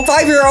below.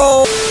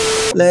 5-year-old.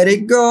 Let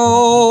it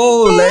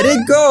go.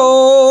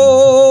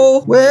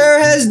 Where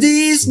has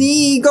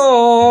Disney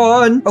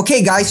gone?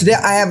 Okay, guys, today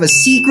I have a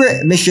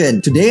secret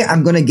mission. Today,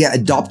 I'm gonna get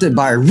adopted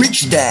by a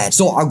rich dad.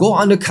 So I'll go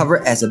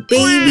undercover as a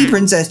baby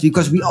princess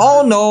because we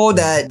all know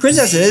that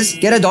princesses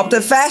get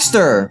adopted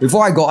faster.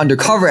 Before I go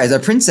undercover as a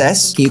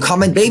princess, can you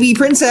comment baby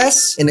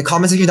princess in the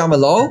comment section down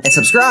below and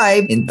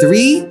subscribe in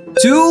 3,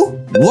 2,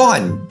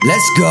 1.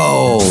 Let's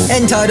go.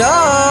 And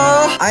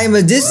ta-da! I'm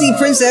a Disney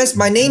princess.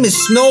 My name is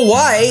Snow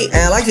White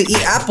and I like to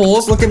eat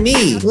apples. Look at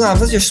me. Look, I'm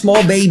such a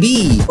small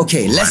baby.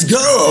 Okay, let's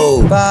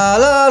go.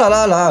 Follow La la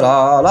la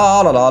la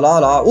la la la la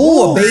la.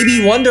 Ooh, a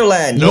baby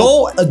wonderland.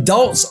 No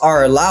adults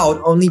are allowed,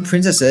 only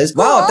princesses.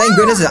 Wow, thank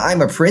goodness that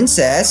I'm a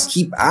princess.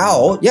 Keep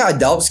out. Yeah,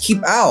 adults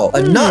keep out.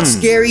 A not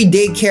scary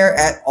daycare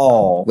at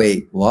all.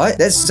 Wait, what?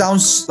 That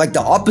sounds like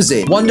the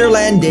opposite.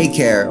 Wonderland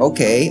daycare.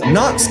 Okay.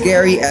 Not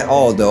scary at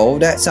all though.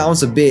 That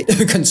sounds a bit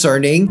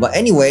concerning. But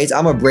anyways,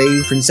 I'm a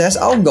brave princess.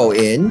 I'll go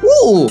in.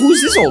 Ooh,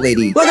 who's this old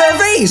lady? Look at her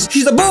face.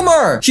 She's a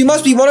boomer. She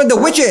must be one of the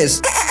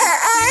witches.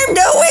 I'm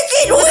the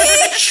Wicked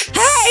Witch.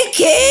 Hi,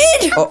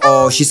 kid.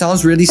 Uh-oh, she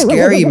sounds really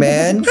scary,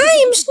 man.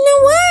 I am Snow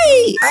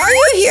White. Are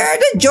you here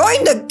to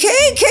join the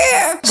cake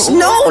here?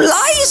 Snow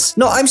Lice?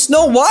 No, I'm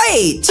Snow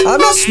White. I'm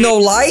not Snow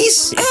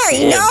Lice.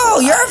 I know,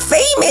 you're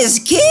famous,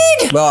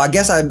 kid. Well, I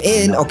guess I'm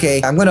in.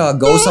 Okay, I'm gonna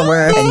go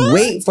somewhere and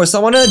wait for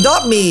someone to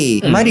adopt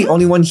me. Am I the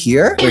only one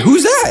here? Wait,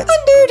 who's that?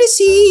 Under the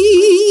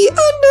sea,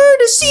 under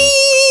the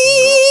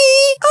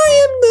sea. I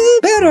am the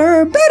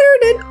better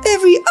than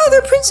every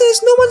other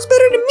princess. No one's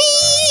better than me.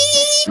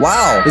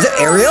 Wow, is that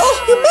Ariel?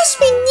 You must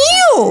be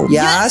new.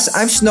 Yes,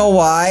 I'm Snow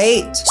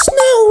White.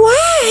 Snow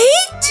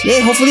White?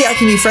 Yay, hopefully I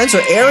can be friends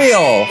with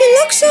Ariel. You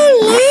look so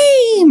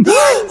lame.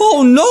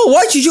 Oh no,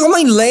 what? You call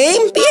me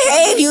lame?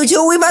 Behave, you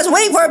two. We must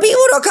wait for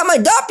people to come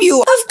adopt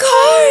you. Of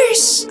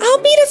course.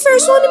 I'll be the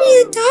first one to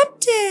be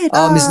adopted.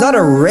 It's not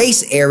a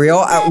race, Ariel.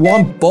 I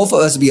want both of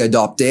us to be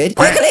adopted.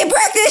 Quickly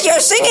practice your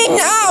singing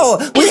now.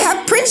 We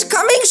have Prince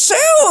coming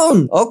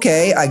soon.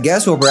 Okay, I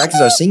guess we'll practice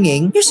our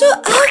singing. You're so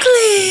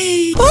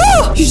ugly.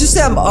 Oh, you just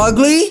said I'm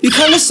ugly? You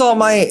kind of saw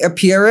my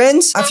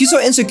appearance. I feel so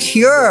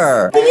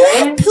insecure. Do you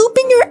have poop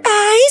in your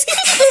eyes?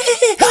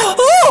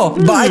 Oh,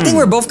 but I think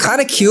we're both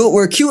kind of cute.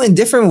 We're cute in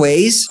different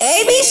ways.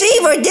 ABC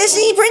for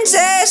Disney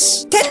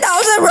Princess. 10,000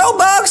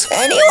 Robux.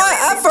 Anyone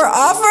up for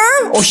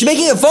offer? Oh, she's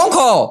making a phone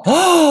call.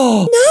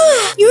 Oh,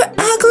 Noah, you're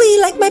ugly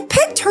like my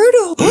pet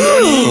turtle.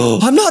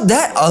 I'm not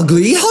that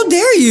ugly. How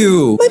dare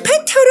you? My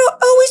pet turtle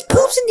always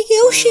poops in the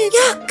ocean.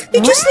 Yuck.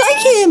 You're just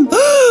like him.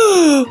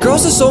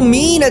 Girls are so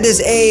mean at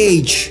this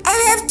age. I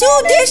have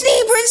 2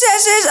 Disney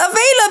princesses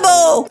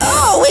available.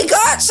 Oh, we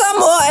got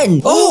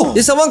someone. Oh,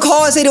 did someone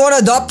call and say they want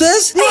to adopt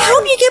us? I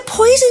hope you get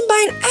poisoned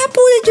by an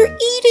apple that you're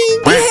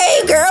eating.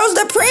 Hey, girls,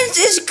 the prince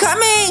is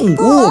coming.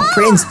 Ooh,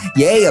 prince.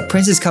 Yay, a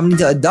prince is coming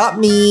to adopt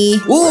me.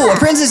 Ooh, a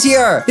prince is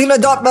here. They can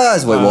adopt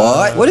us. Wait,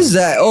 what? What is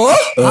that? Oh,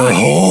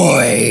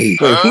 ahoy. Wait,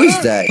 who is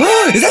that?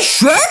 Is that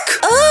Shrek?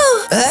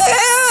 Oh,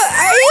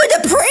 are you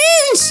the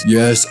prince?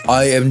 Yes,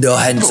 I am the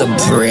handsome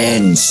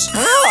prince.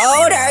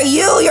 How old are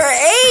you? Your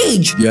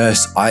age?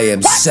 Yes, I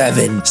am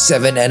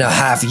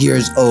 7.5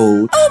 years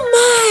old. Oh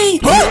my.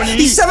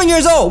 He's 7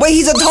 years old. Wait,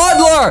 he's a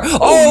toddler.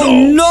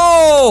 Oh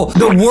no.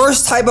 The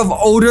worst type of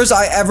oders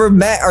I ever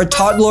met are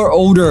toddler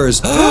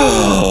oders.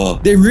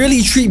 They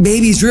really treat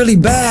babies really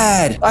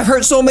bad. I've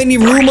heard so many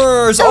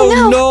rumors.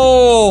 Oh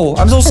no.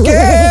 I'm so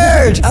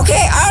scared.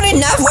 Okay, out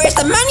enough. Where's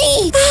the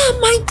money? Ah,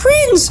 my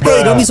prince.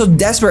 Hey, don't be so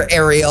desperate,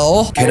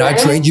 Ariel. Can I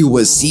trade you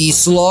with sea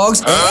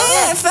slugs?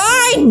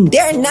 Fine.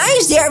 They're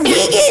nice. They're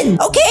vegan.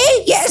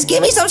 Okay? Yes,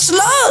 give me some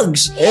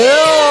slugs. Ew.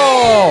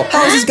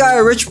 How is this guy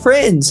a rich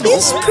prince?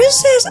 This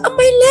princess on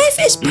my left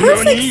is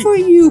perfect for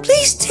you.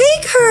 Please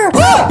take her.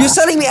 You're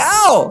selling me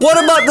out. What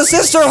about the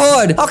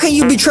sisterhood? How can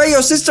you betray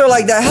your sister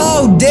like that?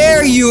 How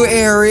dare you,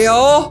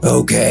 Ariel?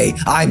 Okay,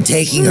 I'm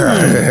taking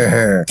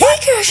her.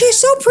 Take her. She's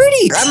so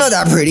pretty. I'm not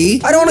that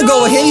pretty. I don't want to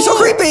go with him. He's so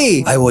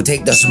creepy. I will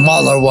take the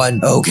smaller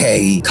one.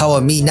 Okay, come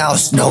with me now,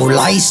 Snow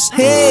Lice.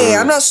 Hey,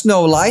 I'm not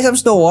Snow Lice. I'm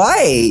Snow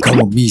White. Come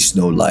with me,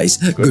 Snow Lice.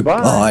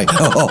 Goodbye.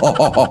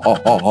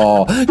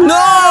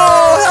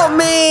 No, help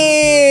me.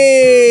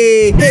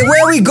 Hey,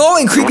 where are we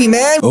going, creepy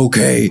man?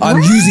 Okay,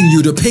 I'm using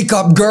you to pick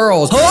up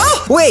girls.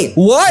 Huh? Wait,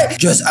 what?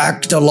 Just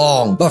act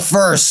along. But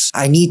first,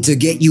 I need to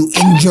get you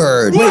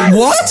injured. Wait,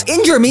 what?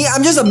 Injure me?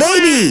 I'm just a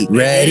baby.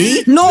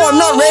 Ready? No, I'm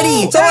not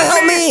ready. Someone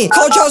help me.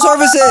 Call child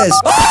services.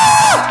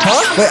 Ah!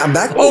 Huh? Wait, I'm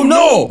back? Oh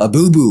no. A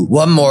boo-boo.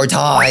 One more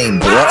time.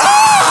 What?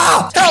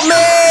 Ah! Help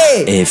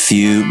me. A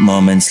few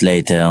moments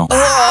later.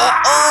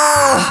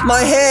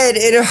 My head,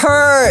 it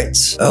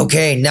hurts.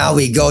 Okay, now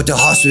we go to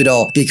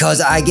hospital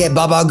because I get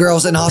Baba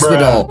girls in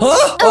hospital.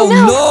 Huh? Oh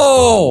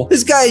no.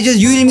 This guy is just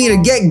using me to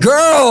get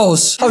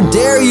girls. How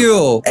dare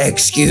you?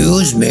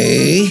 Excuse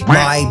me.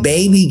 My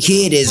baby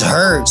kid is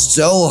hurt.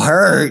 So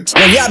hurt.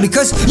 Well, yeah,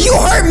 because you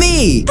hurt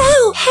me.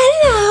 Oh,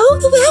 hello.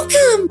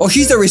 Welcome. Oh,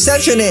 she's the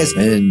receptionist.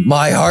 And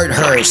my heart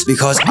hurts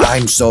because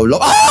I'm so low.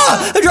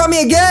 Ah! Drop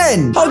me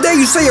again. How dare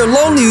you say you're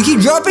lonely? You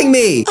keep dropping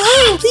me.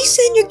 Oh, please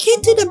send your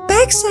kid to the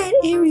backside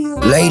area.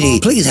 Lady,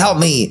 please help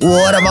me.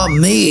 What about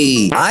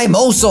me? I'm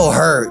also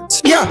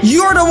hurt. Yeah,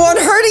 you're the one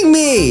hurting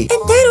me.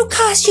 And that'll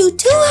cost you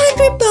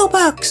 200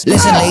 Robux.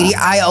 Listen, lady,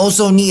 I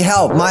also need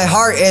help. My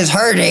heart is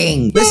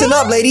hurting. Listen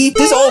up, lady.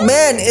 This old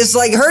man is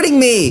like hurting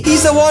me.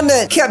 He's the one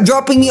that kept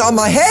dropping me on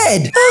my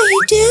head. Oh,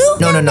 you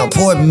do? No,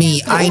 poor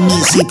me. I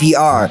need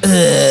CPR.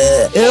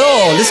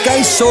 Ew, this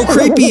guy's so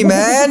creepy,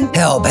 man.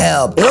 Help.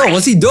 Ew,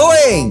 what's he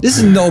doing? This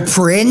is no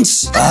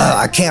prince.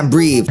 I can't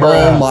breathe.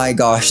 Oh my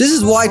gosh. This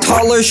is why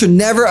toddlers should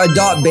never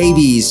adopt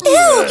babies. Ew,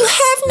 you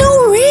have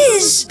no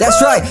riz.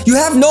 That's right. You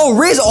have no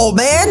riz, old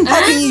man.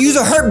 How can you use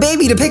a hurt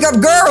baby to pick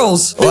up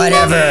girls?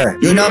 Whatever.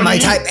 You're not my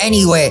type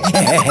anyway.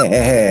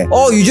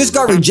 Oh, you just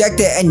got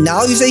rejected and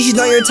now you say she's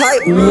not your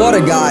type? What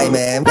a guy,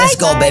 man. Let's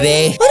go,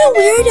 baby. What a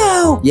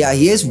weirdo. Yeah,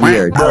 he is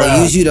weird. I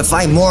will use you to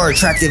find more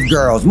attractive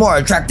girls. More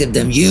attractive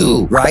than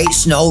you. Right,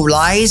 Snow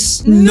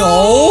Lice?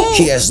 No.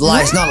 She has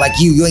lice, not like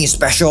you. You ain't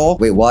special.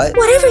 Wait, what?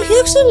 Whatever, you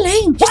look so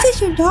lame. Just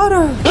like your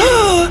daughter.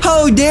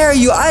 How dare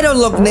you? I don't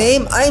look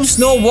lame. I'm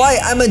Snow White.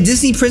 I'm a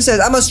Disney princess.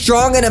 I'm a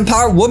strong and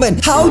empowered woman.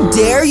 How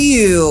dare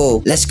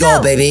you? Let's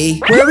go,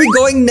 baby. Where are we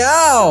going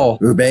now?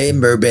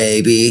 Remember,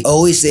 baby.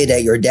 Always say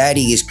that your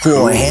daddy is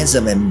cool and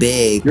handsome and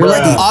big. You're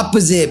like the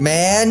opposite,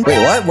 man. Wait,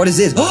 what? What is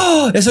this?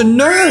 Oh, it's a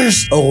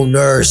nurse. Oh,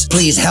 nurse,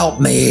 please help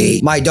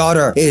me. My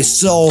daughter is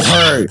so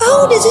hurt.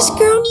 Oh, does this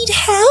girl need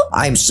help?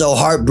 I'm so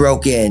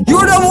heartbroken.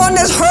 You're the one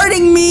that's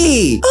hurting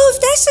me. Oh,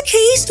 if that's the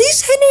case,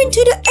 please send her into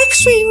the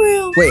x-ray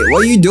room. Wait,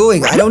 what are you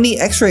doing? I don't need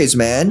x-rays,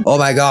 man. Oh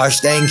my gosh,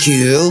 thank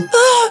you.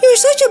 Oh, you're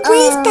such a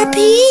brave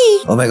puppy.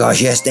 Oh my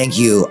gosh, yes, thank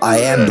you. I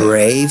am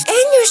brave.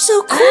 And you're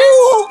so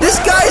cool. This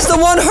guy's the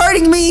one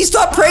hurting me.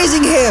 Stop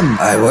praising him.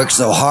 I work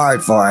so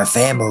hard for our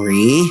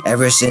family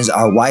ever since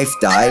our wife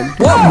died.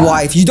 What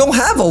wife? You don't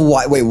have a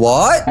wife. Wait,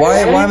 what? Why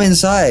am I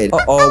inside?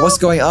 Uh-oh, what's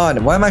going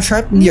on? Why am I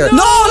trapped in here?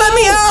 No, let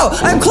me out.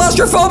 I'm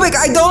claustrophobic.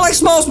 I don't like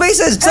small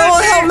spaces.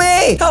 Someone help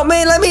me. Help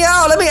me. Let me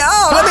out. Let me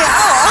out. Let me out.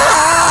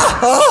 Ah!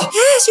 Oh.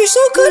 Yes, you're so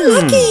good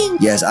looking.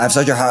 Yes, I have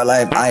such a hard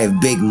life. I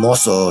have big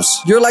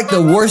muscles. You're like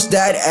the worst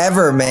dad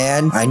ever,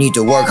 man. I need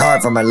to work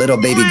hard for my little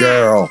baby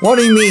girl. What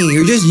do you mean?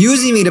 You're just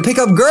using me to pick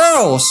up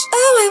girls.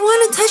 Oh, I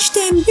want to touch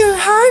them. Your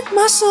hard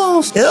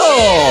muscles.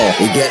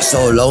 Ew. It gets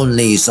so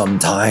lonely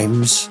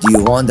sometimes. Do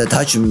you want to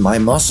touch my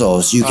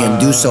muscles? You can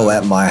do so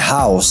at my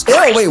house.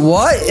 Ew, wait,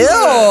 what?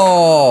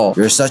 Ew.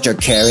 You're such a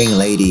caring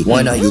lady.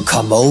 Why not you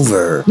come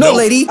over? No,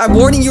 lady. I'm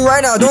warning you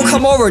right now. Don't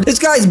come over. This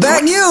guy's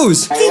bad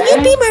news. Can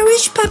you be my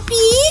rich puppy?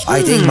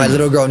 I think my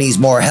little girl needs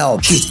more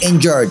help. She's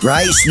injured,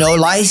 right? Snow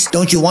Lice?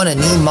 Don't you want a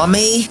new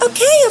mummy?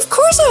 Okay, of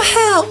course I'll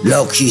help.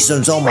 Look, she's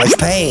in so much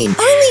pain.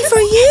 Only for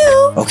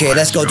you. Okay,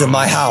 let's go to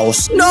my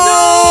house.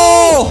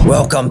 No!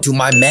 Welcome to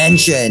my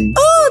mansion.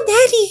 Oh,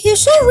 Daddy, you're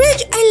so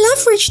rich. I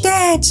love rich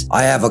dads.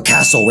 I have a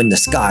castle in the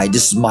sky.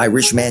 This is my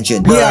rich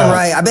mansion. Yeah,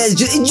 right. I bet it's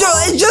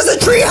just a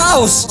tree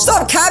house.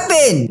 Stop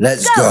capping.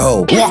 Let's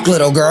go. Walk,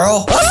 little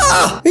girl.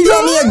 Ah! He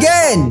dropped me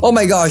again. Oh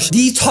my gosh.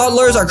 These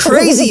toddlers are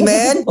crazy,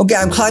 man. Okay,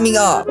 I'm climbing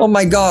up. Oh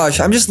my gosh.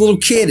 I'm just a little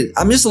kid.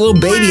 I'm just a little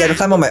baby. I have to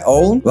climb on my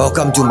own.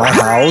 Welcome to my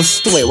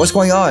house. Wait, what's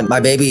going on? My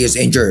baby is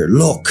injured.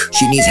 Look,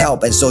 she needs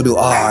help and so do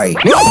I.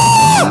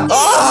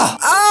 Ah!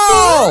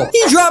 Ow!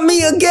 He dropped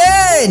me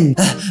again.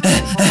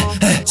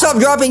 Stop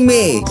dropping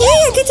me. Yeah,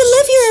 I get to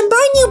live here and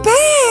buy new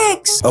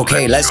bags.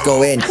 Okay, let's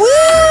go in.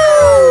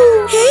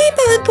 Woo! Hey,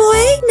 bad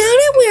boy. Now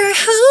that we're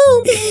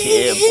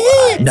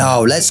home.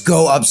 No, let's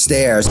go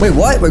upstairs. Wait,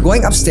 what? We're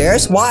going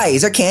upstairs? Why?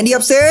 Is there candy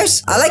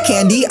upstairs? I like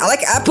candy. I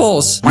like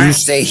apples. You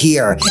stay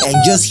here and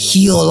just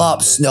heal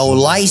up, Snow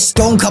Lice.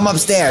 Don't come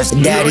upstairs.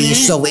 Daddy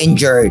is so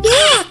injured.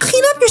 Yeah,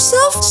 clean up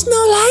yourself,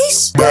 Snow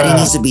Lice. Daddy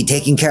needs to be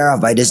taken care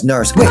of by this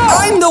nurse. Wait,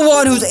 I'm the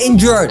one who's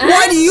injured.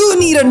 Why do you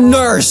need a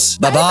nurse?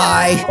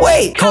 Bye-bye.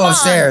 Wait, come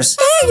upstairs.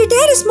 Dad, your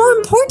dad is more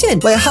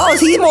important. Wait, how is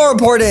he more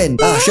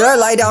important? Should I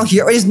lie down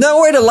here? There's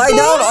nowhere to lie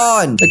down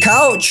on. The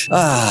couch?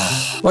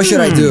 What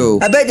should I do?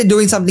 I bet they're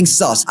doing something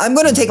sus. I'm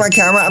gonna take my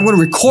camera, I'm gonna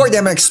record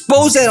them and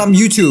expose it on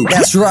YouTube.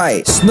 That's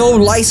right. Snow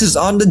Lice is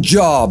on the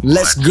job.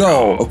 Let's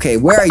go. Okay,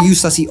 where are you,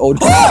 sussy old?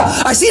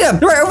 Oh! I see them!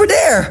 They're right over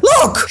there!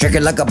 Look! Shake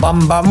it like a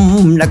bum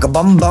bum, like a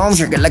bum bum,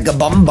 shake it like a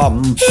bum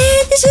bum.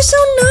 Hey, this is so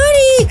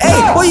naughty.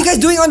 Hey, what are you guys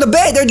doing on the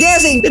bed? They're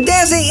dancing! They're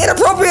dancing!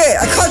 Inappropriate!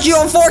 I caught you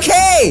on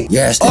 4K!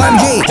 Yes,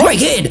 OMG! Hey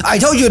kid! I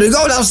told you to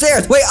go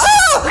downstairs! Wait,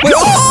 Wait,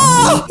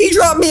 He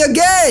dropped me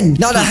again!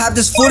 Now that I have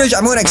this footage,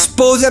 I'm gonna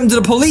expose them to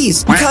the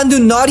police. You can't do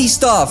naughty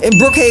stuff in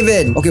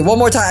Brookhaven. Okay, one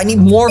more time. I need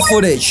more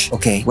footage.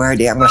 Okay, where are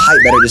they? I'm gonna hide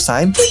better this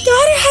time. Your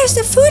daughter has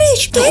the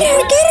footage. Get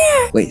her, get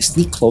her. Wait,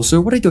 sneak closer?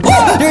 What are you doing?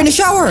 Oh, they're in the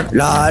shower!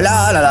 La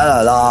la la la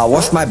la la.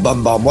 Wash my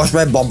bum bum. Wash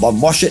my bum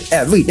bum. Wash it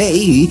every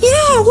day.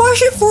 Yeah,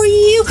 wash it for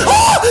you.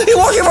 Oh, he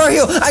washed it for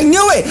you. I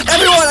knew it.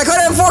 Everyone, I caught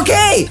it in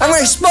 4K. I'm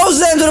gonna expose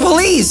them to the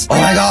police. Oh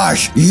my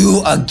gosh,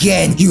 you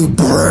again, you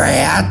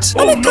brat.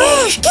 Oh my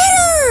gosh, get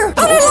her.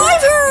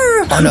 Unalive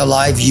her.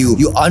 Unalive you,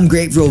 you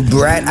ungrateful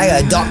brat. I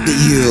adopted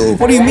you.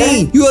 What do you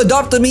mean? You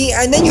adopted me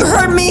and then you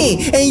hurt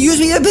me and you used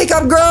me to pick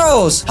up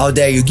girls. How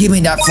dare you? Give me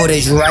that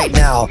footage right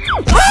now.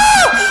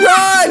 Ah!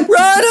 Run!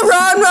 Run!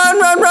 Run! Run!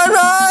 Run! Run!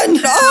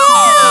 Run!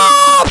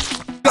 Ah!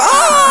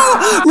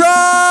 Ah!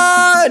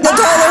 Run! The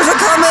toddlers are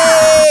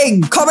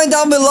coming! Comment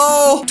down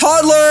below.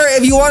 Toddler,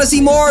 if you want to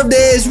see more of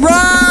this, run!